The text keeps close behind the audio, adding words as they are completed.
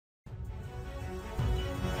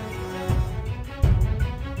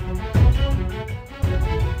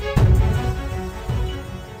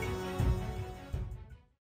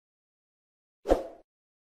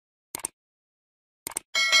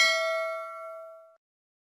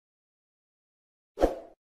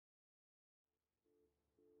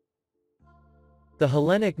The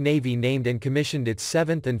Hellenic Navy named and commissioned its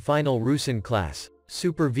seventh and final Roussen-class,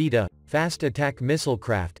 Super Vita, Fast Attack Missile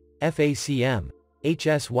Craft, FACM,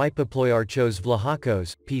 HS Ypoploiarchos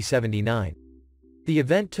Vlahakos, P-79. The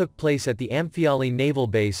event took place at the Amfiali naval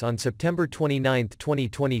base on September 29,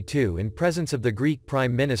 2022 in presence of the Greek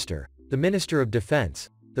Prime Minister, the Minister of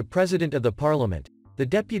Defense, the President of the Parliament, the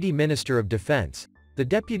Deputy Minister of Defense, the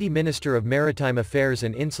Deputy Minister of Maritime Affairs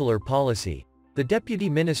and Insular Policy, the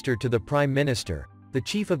Deputy Minister to the Prime Minister, the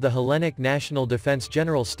Chief of the Hellenic National Defense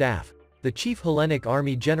General Staff, the Chief Hellenic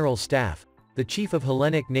Army General Staff, the Chief of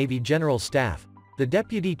Hellenic Navy General Staff, the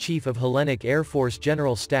Deputy Chief of Hellenic Air Force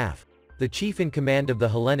General Staff, the Chief in Command of the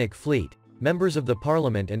Hellenic Fleet, members of the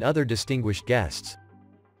Parliament and other distinguished guests.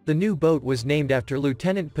 The new boat was named after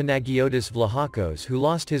Lieutenant Panagiotis Vlahakos, who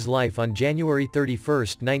lost his life on January 31,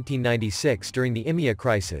 1996 during the Imia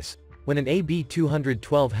crisis, when an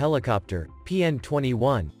AB-212 helicopter,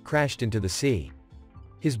 PN-21, crashed into the sea.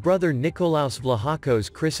 His brother Nikolaos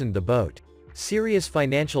Vlahakos christened the boat. Serious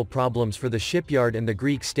financial problems for the shipyard and the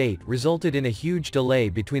Greek state resulted in a huge delay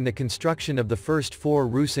between the construction of the first 4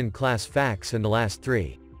 Roussen-class FACS and the last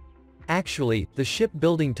 3. Actually, the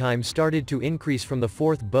shipbuilding time started to increase from the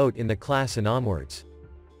 4th boat in the class and onwards.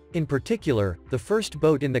 In particular, the first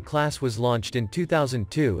boat in the class was launched in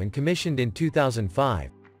 2002 and commissioned in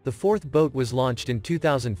 2005, the 4th boat was launched in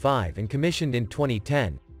 2005 and commissioned in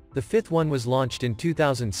 2010, the 5th one was launched in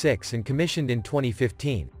 2006 and commissioned in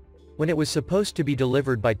 2015. When it was supposed to be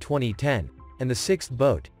delivered by 2010, and the 6th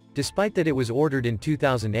boat, despite that it was ordered in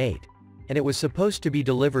 2008, and it was supposed to be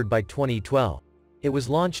delivered by 2012, it was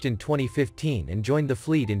launched in 2015 and joined the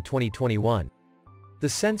fleet in 2021. The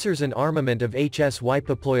sensors and armament of HS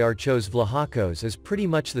Ypoploiarchos Vlahakos is pretty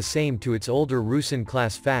much the same to its older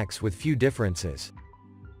Roussen-class FACS with few differences.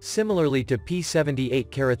 Similarly to P-78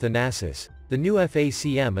 Thanasis, the new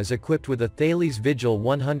FACM is equipped with a Thales Vigil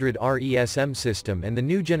 100 RESM system and the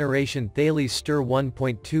new generation Thales Stir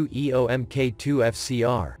 1.2 EO Mk2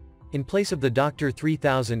 FCR, in place of the Doctor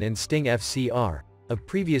 3000 and Sting FCR, of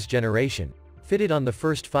previous generation, fitted on the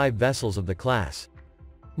first 5 vessels of the class.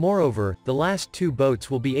 Moreover, the last 2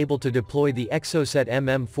 boats will be able to deploy the Exocet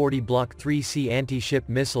MM-40 Block 3C anti-ship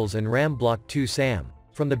missiles and Ram Block 2 SAM,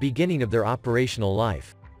 from the beginning of their operational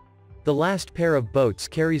life. The last pair of boats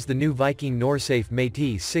carries the new Viking Norsafe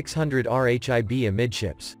Métis 600 RHIB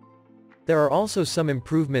amidships. There are also some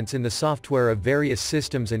improvements in the software of various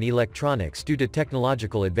systems and electronics due to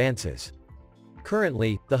technological advances.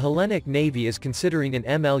 Currently, the Hellenic Navy is considering an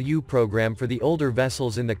MLU program for the older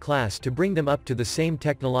vessels in the class to bring them up to the same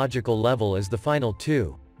technological level as the final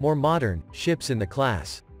 2, more modern, ships in the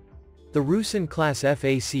class. The Roussen-class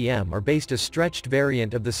FACM are based a stretched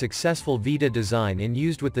variant of the successful Vita design and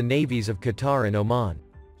used with the navies of Qatar and Oman.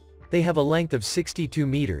 They have a length of 62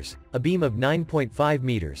 meters, a beam of 9.5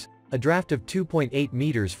 meters, a draft of 2.8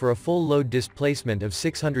 meters for a full load displacement of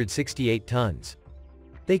 668 tons.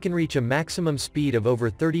 They can reach a maximum speed of over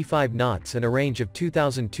 35 knots and a range of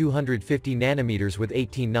 2,250 nanometers with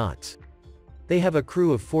 18 knots. They have a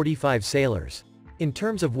crew of 45 sailors. In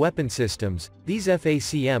terms of weapon systems, these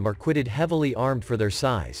FACM are quitted heavily armed for their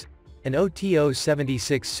size. An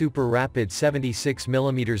OTO-76 Super Rapid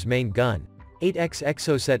 76mm main gun, 8x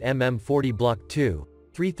Exocet MM-40 Block 2,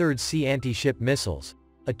 3/3 C anti-ship missiles,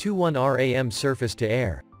 a 2-1 RAM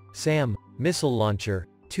surface-to-air, SAM, missile launcher,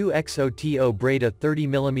 2x OTO Breda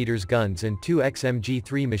 30mm guns and 2x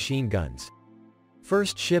MG3 machine guns.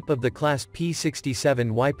 First ship of the class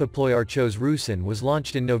P-67 Ypoploiarchos Roussen was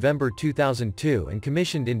launched in November 2002 and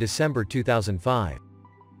commissioned in December 2005.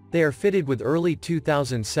 They are fitted with early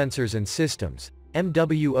 2000s sensors and systems,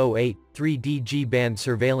 MW08, 3D G-band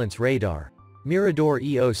surveillance radar, Mirador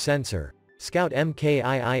EO sensor, Scout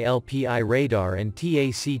MKIILPI radar and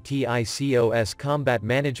TACTICOS combat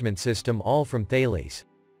management system, all from Thales.